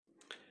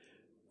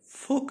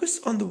Focus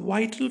on the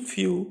vital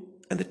few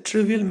and the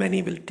trivial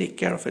many will take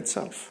care of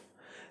itself.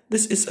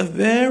 This is a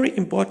very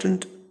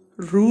important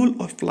rule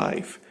of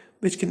life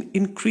which can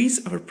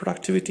increase our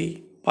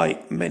productivity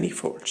by many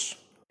folds.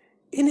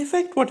 In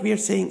effect, what we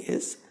are saying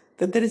is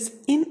that there is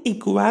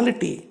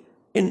inequality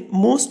in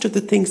most of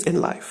the things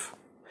in life.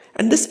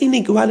 And this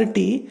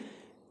inequality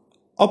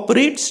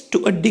operates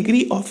to a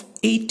degree of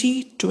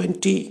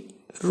 80-20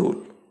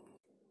 rule.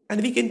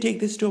 And we can take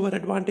this to our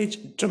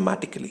advantage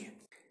dramatically.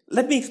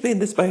 Let me explain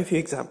this by a few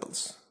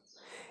examples.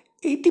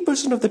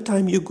 80% of the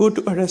time you go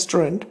to a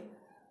restaurant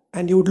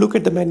and you would look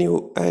at the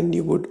menu and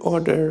you would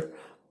order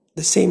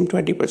the same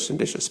 20%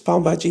 dishes.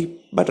 Pav bhaji,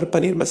 butter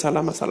paneer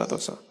masala, masala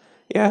dosa.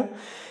 Yeah?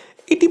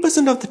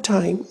 80% of the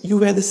time you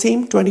wear the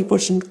same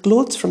 20%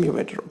 clothes from your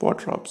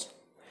wardrobes.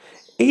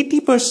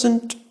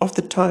 80% of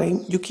the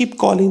time you keep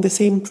calling the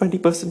same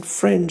 20%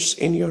 friends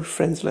in your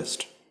friends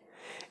list.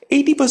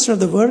 80% of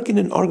the work in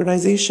an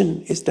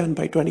organization is done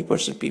by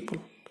 20% people.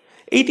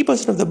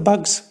 80% of the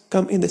bugs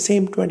come in the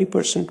same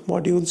 20%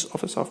 modules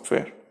of a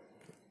software.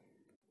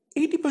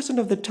 80%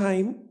 of the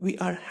time we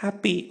are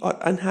happy or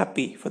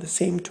unhappy for the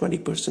same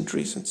 20%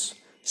 reasons,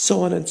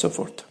 so on and so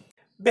forth.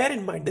 Bear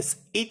in mind this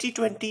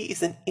 80-20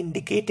 is an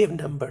indicative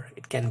number.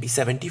 It can be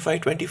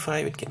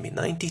 75-25, it can be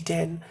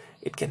 90-10,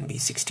 it can be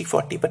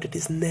 60-40, but it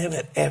is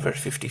never ever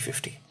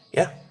 50-50.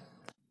 Yeah?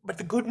 But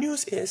the good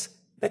news is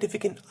that if we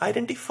can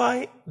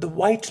identify the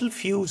vital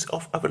fews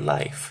of our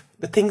life,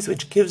 the things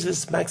which gives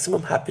us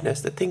maximum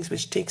happiness, the things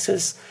which takes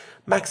us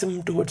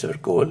maximum towards our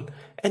goal,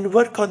 and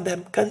work on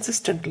them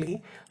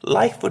consistently,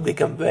 life would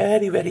become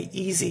very, very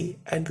easy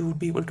and we would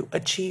be able to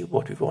achieve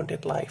what we want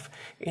in life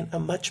in a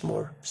much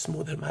more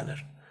smoother manner.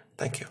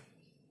 Thank you.